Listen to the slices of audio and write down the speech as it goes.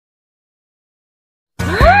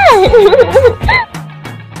Ness-ana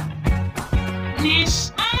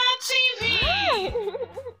TV.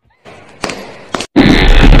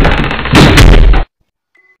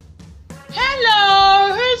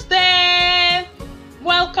 Hello, who's there?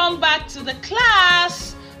 Welcome back to the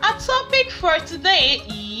class. Our topic for today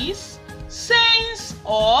is sense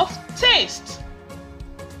of taste.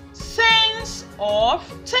 Sense of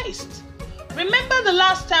taste. Remember the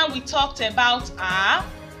last time we talked about our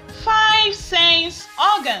 5 sense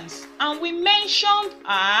organs and we mentioned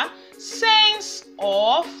our sense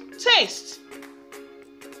of taste.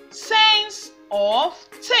 Sense of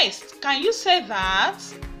taste. Can you say that?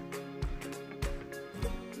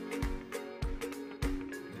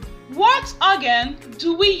 What organ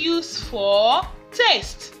do we use for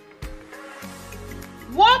taste?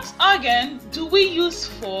 What organ do we use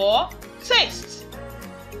for taste?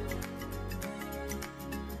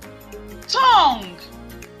 Tongue.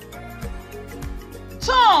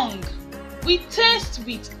 Tongue. We taste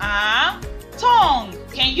with our tongue.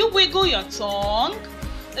 Can you wiggle your tongue?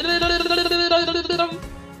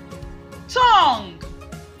 Tongue.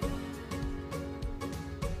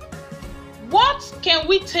 What can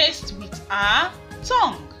we taste with our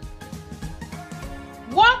tongue?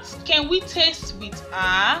 What can we taste with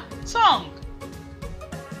our tongue?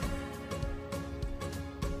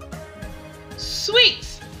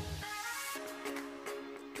 Sweet,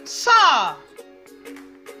 sour,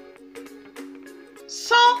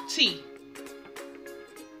 salty,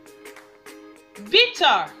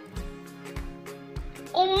 bitter,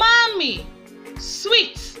 umami,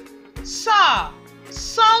 sweet, sour,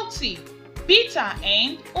 salty, bitter,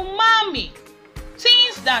 and umami.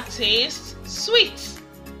 Things that taste sweet.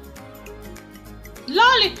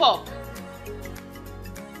 Lollipop,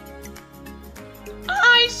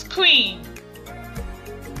 ice cream,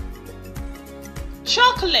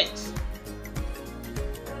 chocolate,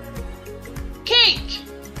 cake.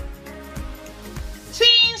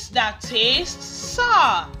 Things that taste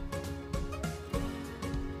sour.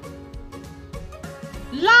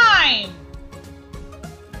 Lime,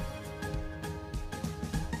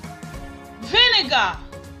 vinegar,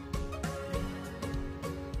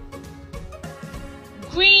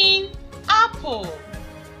 green apple.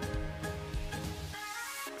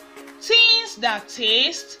 Things that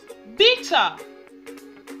taste bitter.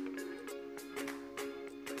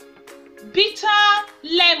 Bitter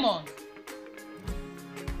lemon,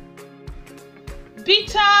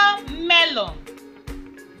 bitter melon,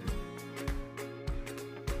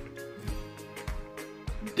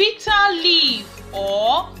 bitter leaf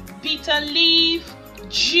or bitter leaf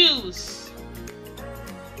juice.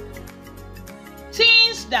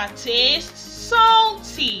 Things that taste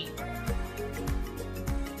salty.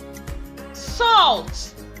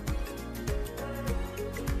 Salt,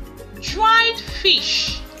 dried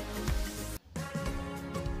fish,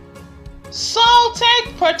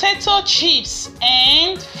 salted potato chips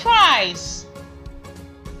and fries.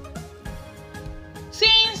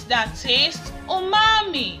 Things that taste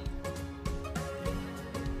umami.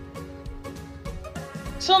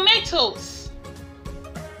 Tomatoes,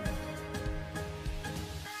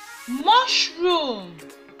 mushroom,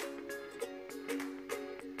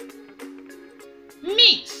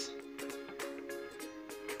 meat.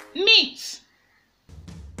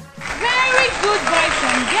 Very good, boys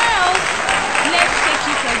and girls. Let's take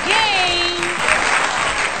it again.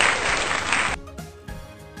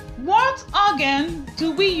 What organ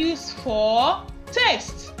do we use for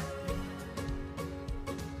taste?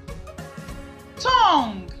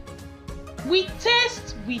 Tongue. We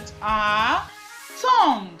taste with our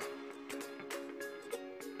tongue.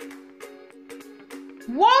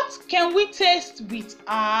 What can we taste with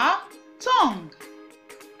our tongue?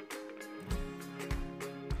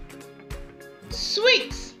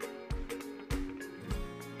 Sweet,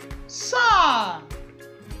 sour,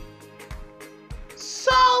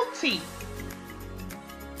 salty,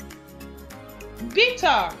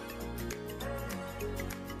 bitter,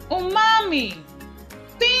 umami.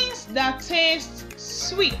 Things that taste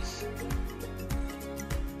sweet.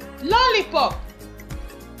 Lollipop,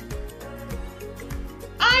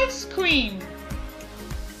 ice cream,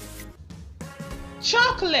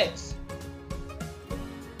 chocolate,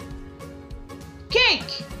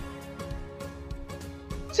 cake.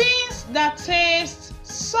 Things that taste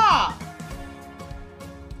sour.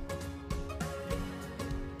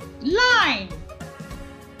 Lime,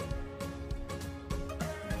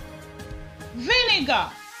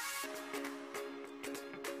 vinegar,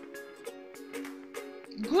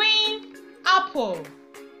 green apple.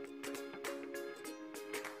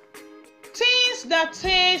 Things that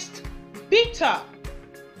taste bitter.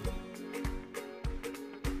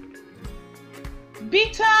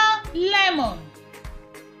 bitter lemon,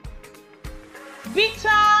 bitter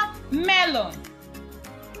melon,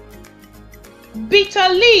 bitter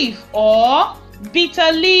leaf or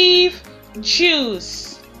bitter leaf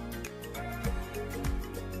juice.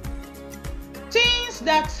 Things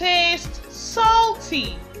that taste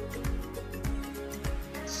salty: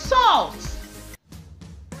 salt,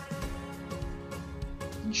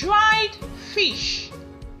 dried fish,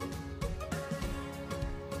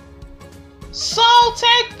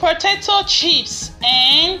 salted potato chips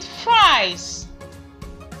and fries.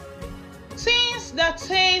 Things that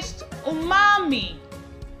taste umami: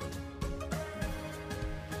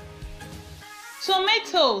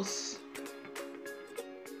 tomatoes,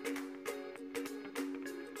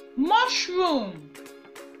 mushroom,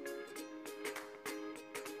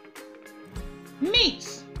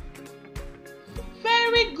 meat.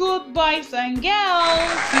 Very good, boys and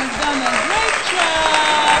girls. You've done a great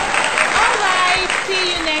job. Alright, see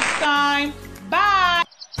you next time. Bye.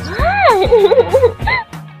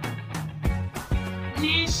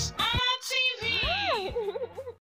 Ness-ana